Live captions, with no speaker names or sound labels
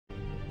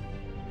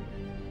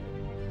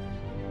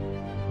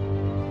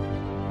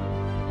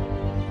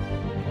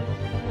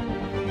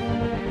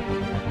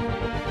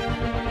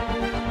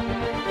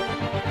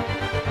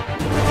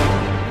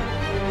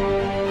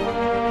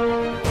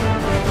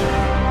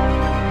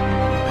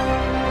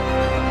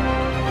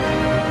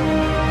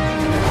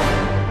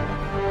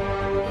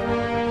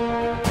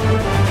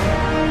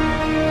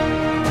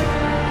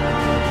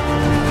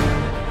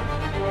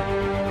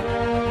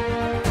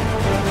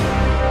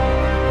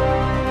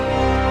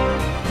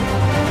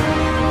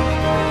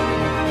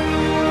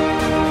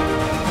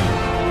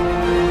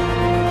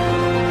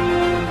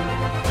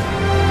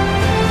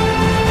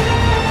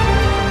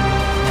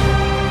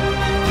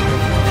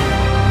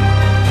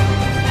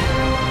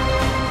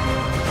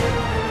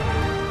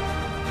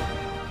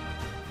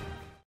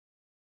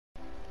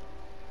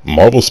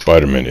Marvel's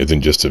Spider-Man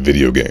isn't just a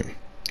video game,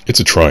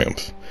 it's a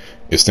triumph.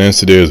 It stands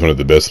today as one of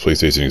the best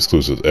PlayStation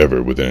exclusives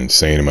ever, with an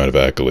insane amount of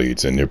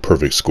accolades and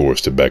near-perfect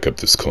scores to back up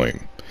this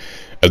claim.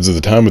 As of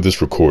the time of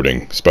this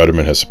recording,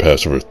 Spider-Man has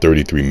surpassed over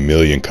 33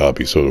 million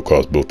copies sold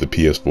across both the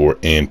PS4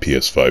 and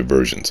PS5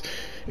 versions.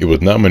 It was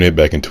nominated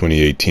back in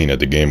 2018 at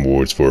the Game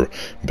Awards for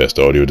Best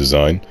Audio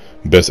Design,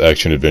 Best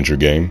Action Adventure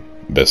Game,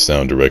 Best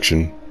Sound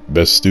Direction,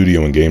 Best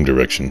Studio and Game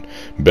Direction,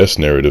 Best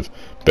Narrative,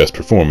 Best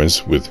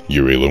Performance, with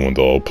Yuri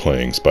Lowenthal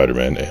playing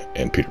Spider-Man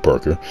and Peter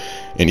Parker,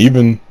 and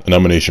even a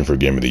nomination for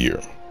Game of the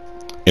Year.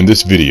 In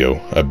this video,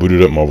 I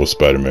booted up Marvel's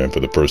Spider-Man for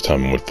the first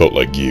time in what felt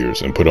like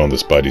years and put on the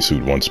Spidey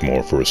suit once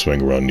more for a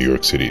swing around New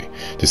York City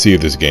to see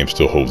if this game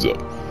still holds up.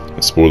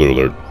 And spoiler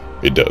alert,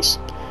 it does.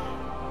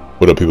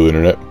 What up, people of the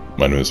internet?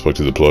 My name is Flex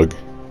the Plug,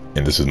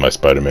 and this is my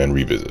Spider-Man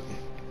revisit.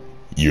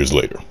 Years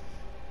later.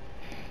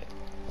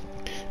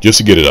 Just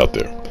to get it out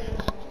there,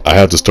 I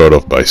have to start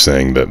off by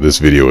saying that this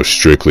video is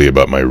strictly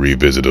about my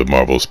revisit of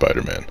Marvel's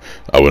Spider-Man.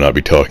 I will not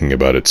be talking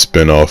about its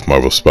spin-off,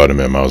 Marvel's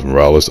Spider-Man Miles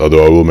Morales,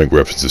 although I will make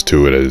references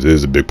to it as it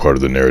is a big part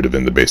of the narrative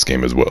in the base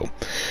game as well.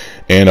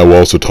 And I will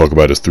also talk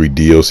about its 3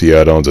 DLC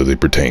add-ons as they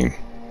pertain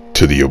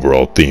to the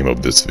overall theme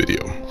of this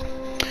video.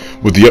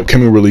 With the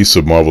upcoming release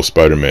of Marvel's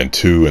Spider-Man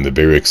 2 and the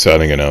very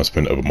exciting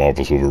announcement of a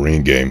Marvel's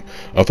Wolverine game,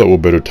 I thought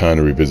what better time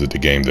to revisit the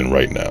game than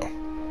right now.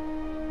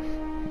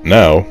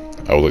 Now,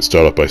 I would like to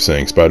start off by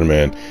saying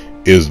Spider-Man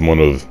is one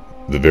of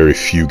the very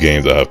few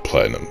games I have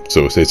platinum,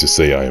 so it's safe to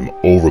say I am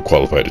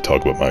overqualified to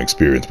talk about my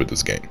experience with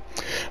this game.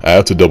 I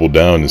have to double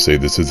down and say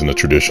this isn't a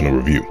traditional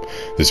review.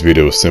 This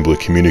video is simply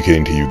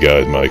communicating to you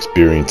guys my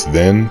experience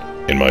then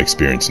and my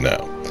experience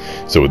now.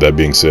 So with that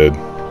being said,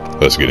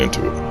 let's get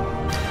into it.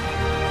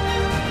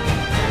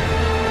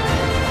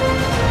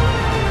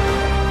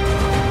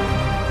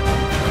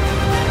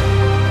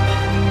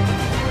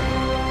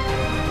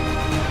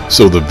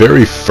 So the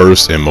very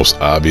first and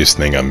most obvious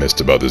thing I missed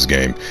about this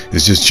game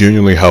is just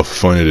genuinely how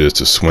fun it is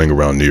to swing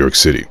around New York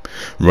City.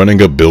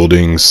 Running up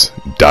buildings,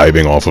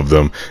 diving off of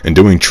them, and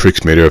doing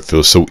tricks made it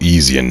feel so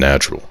easy and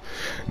natural.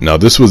 Now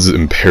this was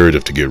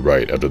imperative to get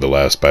right after the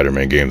last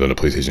Spider-Man games on the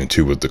PlayStation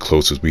 2 was the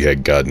closest we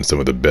had gotten some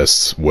of the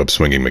best web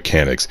swinging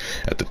mechanics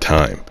at the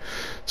time.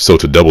 So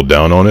to double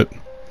down on it,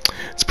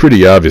 it's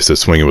pretty obvious that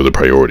swinging was a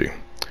priority.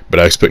 But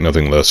I expect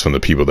nothing less from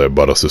the people that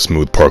brought us the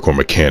smooth parkour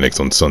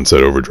mechanics on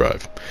Sunset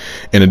Overdrive.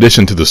 In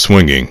addition to the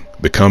swinging,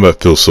 the combat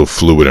feels so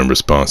fluid and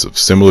responsive,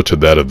 similar to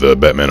that of the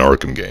Batman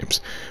Arkham games,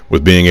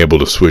 with being able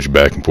to switch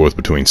back and forth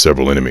between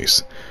several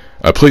enemies.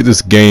 I played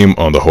this game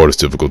on the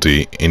hardest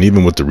difficulty, and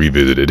even with the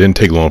revisit, it didn't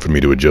take long for me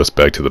to adjust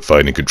back to the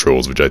fighting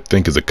controls, which I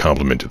think is a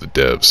compliment to the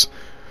devs.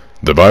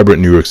 The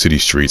vibrant New York City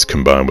streets,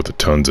 combined with the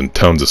tons and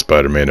tons of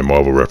Spider-Man and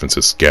Marvel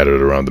references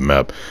scattered around the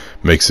map,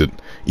 makes it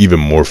even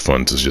more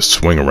fun to just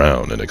swing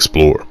around and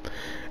explore.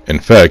 In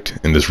fact,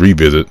 in this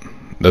revisit,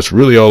 that's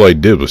really all I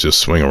did was just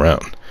swing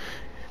around.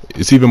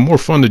 It's even more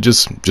fun to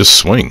just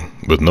swing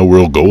with no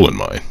real goal in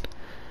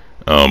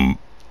mind.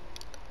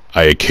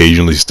 I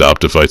occasionally stop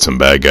to fight some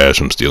bad guys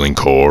from stealing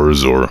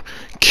cars or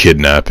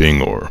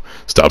kidnapping, or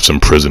stop some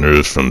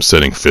prisoners from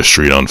setting Fifth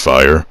Street on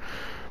fire.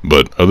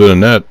 But other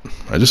than that,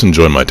 I just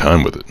enjoy my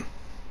time with it.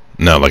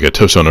 Now, like I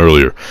touched on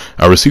earlier,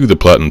 I received the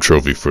Platinum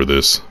Trophy for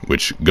this,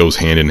 which goes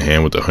hand in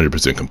hand with the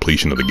 100%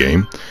 completion of the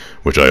game,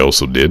 which I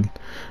also did.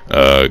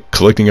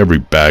 Collecting every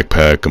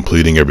backpack,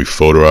 completing every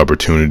photo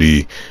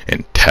opportunity,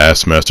 and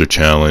Taskmaster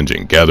challenge,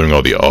 and gathering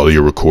all the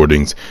audio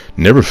recordings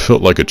never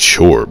felt like a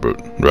chore, but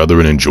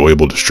rather an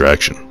enjoyable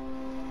distraction.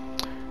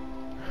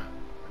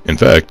 In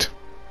fact,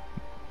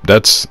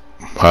 that's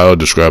how I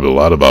describe a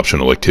lot of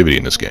optional activity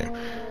in this game.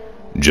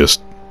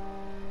 Just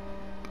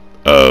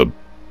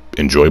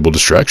enjoyable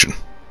distraction.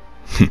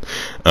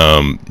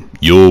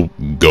 You'll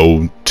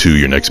go to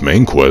your next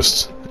main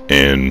quest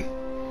and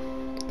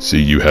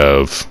see you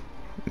have,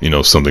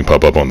 something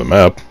pop up on the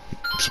map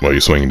while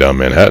you're swinging down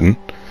Manhattan,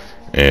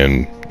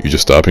 and you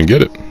just stop and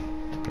get it.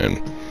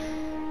 And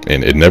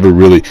it never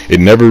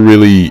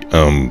really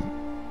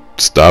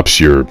stops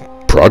your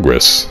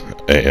progress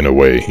in a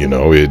way.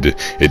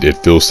 It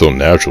feels so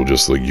natural,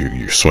 just like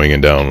you're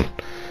swinging down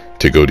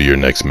to go to your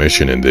next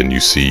mission, and then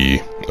you see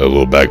a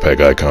little backpack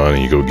icon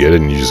and you go get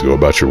it and you just go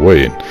about your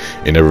way, and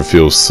it never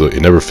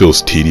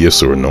feels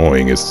tedious or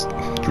annoying. It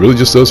really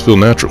just does feel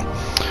natural.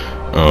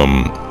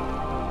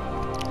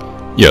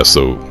 Yeah,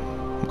 so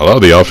a lot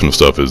of the optional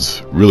stuff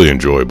is really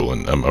enjoyable,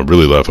 and I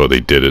really love how they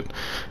did it,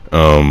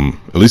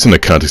 at least in the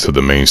context of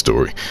the main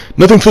story.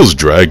 Nothing feels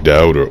dragged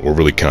out or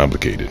overly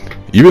complicated.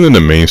 Even in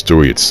the main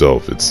story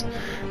itself,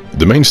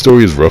 the main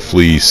story is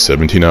roughly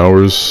 17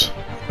 hours,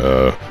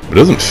 but it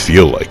doesn't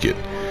feel like it.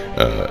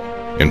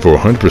 And for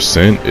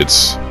 100%,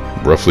 it's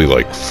roughly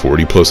like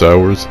 40 plus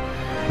hours.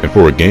 And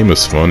for a game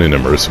as fun and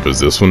immersive as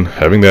this one,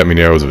 having that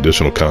many hours of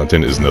additional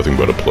content is nothing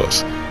but a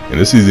plus. And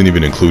this isn't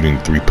even including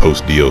 3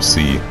 post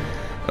DLC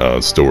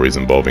stories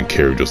involving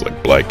characters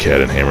like Black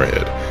Cat and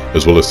Hammerhead,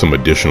 as well as some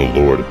additional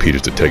lore to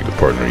Peter's detective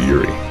partner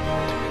Yuri.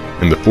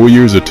 In the 4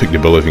 years it took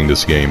developing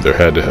this game, there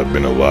had to have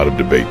been a lot of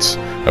debates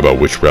about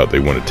which route they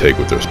want to take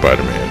with their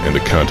Spider-Man in the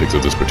context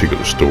of this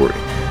particular story.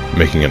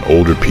 Making an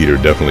older Peter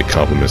definitely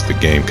complements the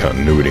game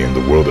continuity and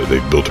the world that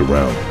they've built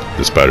around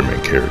the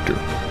Spider-Man character.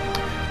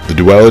 The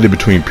duality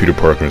between Peter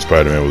Parker and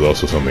Spider-Man was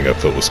also something I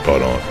felt was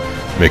spot on,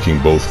 making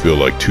both feel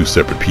like two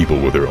separate people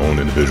with their own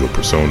individual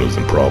personas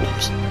and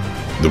problems.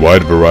 The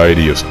wide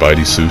variety of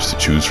Spidey suits to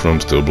choose from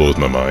still blows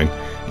my mind,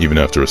 even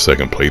after a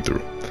second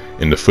playthrough.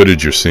 In the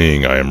footage you're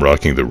seeing, I am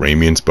rocking the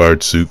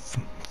Raimi-inspired suit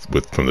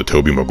from the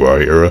Tobey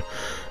Maguire era,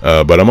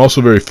 but I'm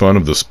also very fond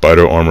of the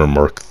Spider Armor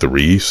Mark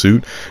III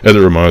suit, as it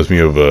reminds me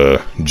of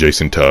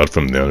Jason Todd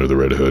from the Under the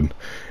Red Hood,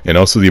 and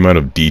also the amount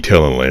of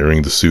detail and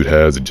layering the suit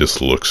has. It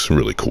just looks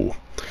really cool.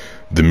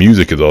 The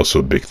music is also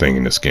a big thing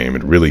in this game.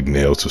 It really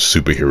nails the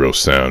superhero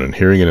sound, and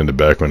hearing it in the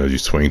background as you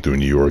swing through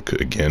New York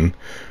again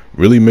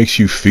really makes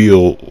you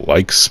feel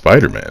like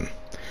Spider-Man.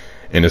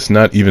 And it's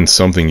not even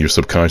something you're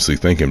subconsciously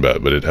thinking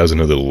about, but it has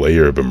another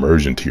layer of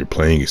immersion to your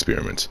playing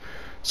experiments.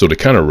 So to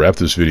kind of wrap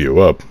this video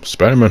up,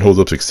 Spider-Man holds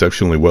up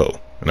exceptionally well,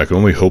 and I can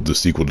only hope the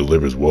sequel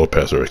delivers well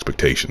past our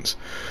expectations.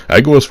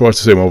 I go as far as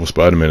to say Marvel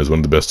Spider-Man is one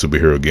of the best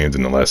superhero games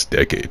in the last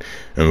decade,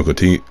 and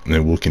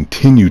will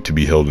continue to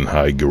be held in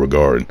high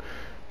regard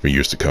for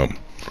years to come.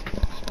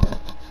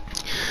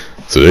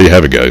 So there you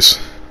have it, guys.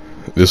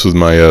 This was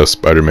my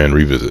Spider-Man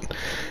revisit.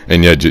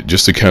 And yeah,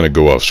 just to kind of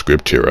go off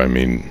script here, I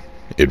mean,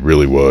 it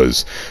really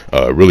was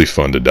really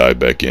fun to dive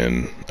back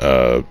in.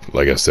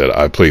 Like I said,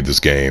 I played this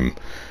game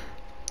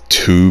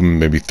 2,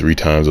 maybe 3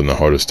 times on the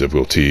hardest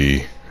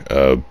difficulty,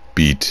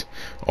 beat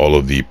all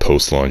of the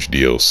post-launch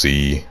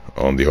DLC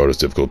on the hardest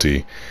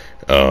difficulty,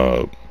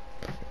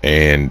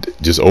 and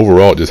just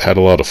overall just had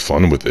a lot of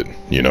fun with it.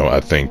 You know, I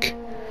think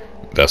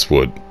that's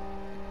what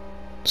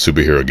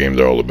superhero games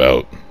are all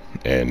about.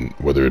 And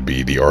whether it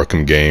be the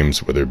Arkham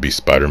games, whether it be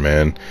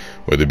Spider-Man,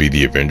 whether it be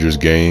the Avengers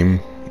game,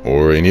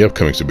 or any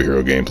upcoming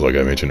superhero games, like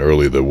I mentioned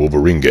earlier, the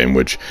Wolverine game,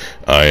 which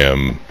I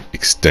am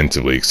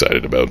extensively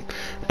excited about.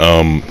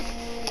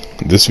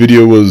 This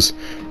video was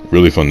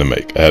really fun to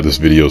make. I had this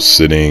video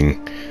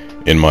sitting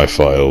in my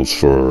files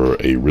for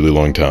a really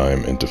long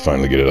time, and to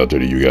finally get it out there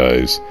to you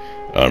guys,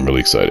 I'm really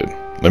excited.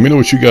 Let me know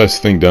what you guys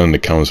think down in the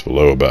comments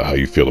below about how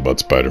you feel about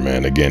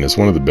Spider-Man. Again, it's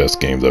one of the best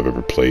games I've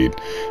ever played.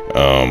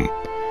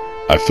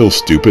 I feel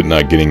stupid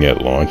not getting it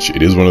at launch.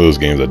 It is one of those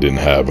games I didn't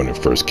have when it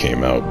first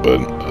came out,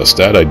 but a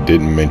stat I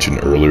didn't mention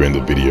earlier in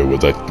the video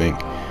was, I think,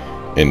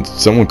 and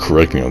someone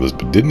correct me on this,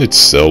 but didn't it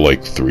sell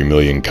like 3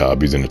 million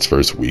copies in its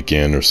first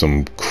weekend or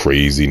some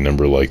crazy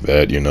number like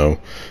that, you know?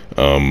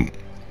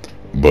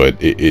 But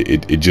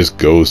it just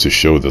goes to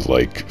show that,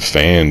 like,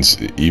 fans,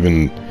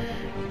 even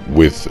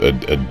with a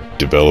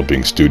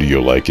developing studio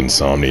like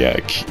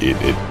Insomniac,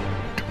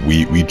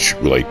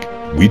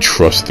 we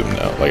trust them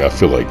now. Like, I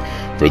feel like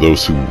for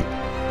those who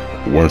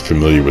weren't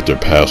familiar with their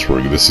past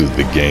work, this is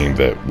the game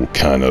that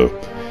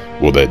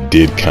that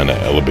did kind of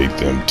elevate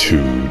them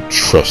to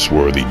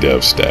trustworthy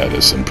dev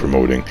status in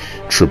promoting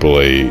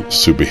AAA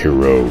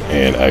superhero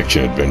and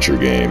action adventure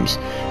games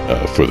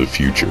for the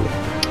future.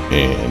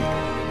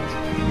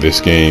 And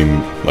this game,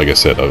 like I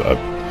said, I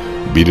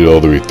beat it all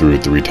the way through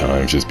 3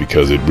 times just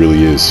because it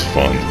really is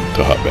fun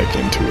to hop back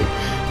into it.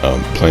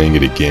 Playing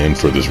it again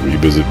for this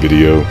revisit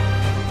video,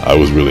 I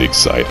was really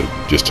excited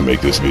just to make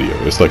this video.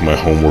 It's like my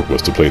homework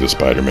was to play the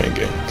Spider-Man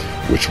game,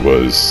 which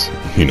was,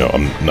 you know,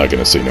 I'm not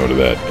gonna say no to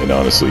that. It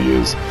honestly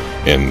is.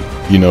 And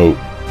you know,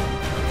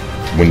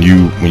 when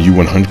you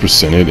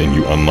 100% it and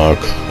you unlock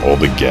all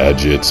the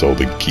gadgets, all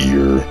the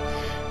gear,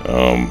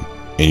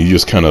 and you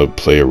just kind of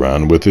play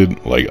around with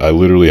it. Like, I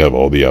literally have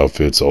all the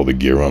outfits, all the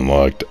gear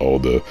unlocked, all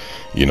the,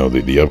 you know,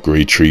 the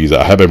upgrade trees.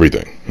 I have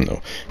everything, you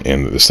know.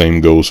 And the same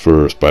goes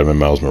for Spider-Man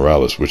Miles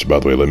Morales, which, by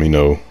the way, let me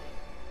know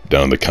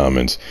down in the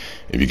comments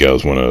if you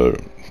guys want a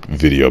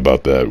video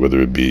about that,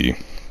 whether it be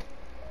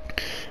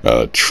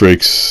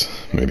tricks,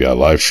 maybe I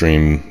live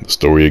stream the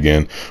story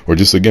again, or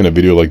just again a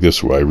video like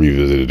this where I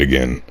revisit it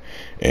again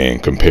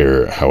and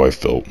compare how I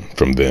felt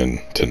from then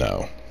to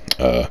now.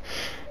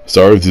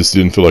 Sorry if this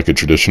didn't feel like a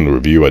traditional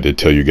review. I did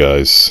tell you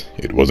guys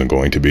it wasn't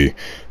going to be,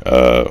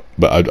 but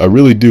I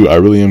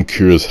really am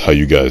curious how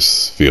you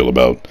guys feel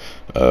about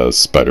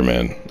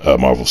Spider-Man,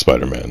 Marvel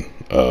Spider-Man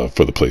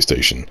for the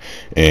PlayStation.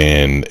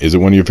 And is it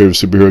one of your favorite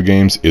superhero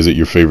games? Is it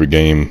your favorite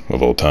game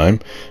of all time?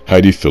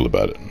 How do you feel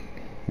about it?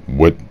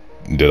 What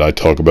did I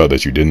talk about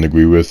that you didn't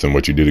agree with, and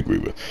what you did agree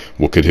with?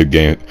 What could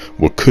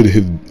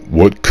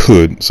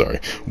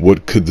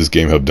this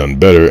game have done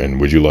better,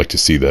 and would you like to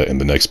see that in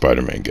the next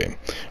Spider-Man game?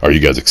 Are you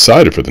guys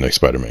excited for the next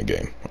Spider-Man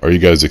game? Are you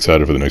guys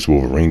excited for the next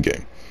Wolverine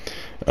game?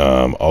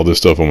 All this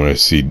stuff I want to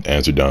see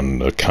answered down in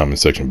the comment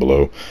section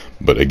below.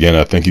 But again,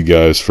 I thank you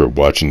guys for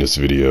watching this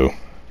video.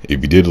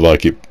 If you did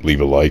like it,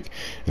 leave a like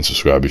and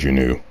subscribe if you're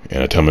new.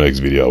 And until my next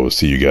video, I will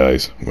see you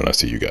guys when I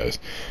see you guys.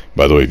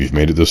 By the way, if you've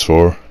made it this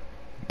far,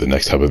 the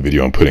next type of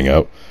video I'm putting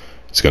out,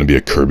 it's going to be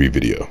a Kirby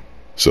video.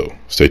 So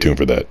stay tuned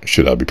for that.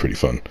 Should be pretty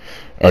fun.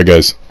 Alright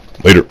guys,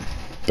 later.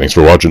 Thanks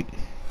for watching.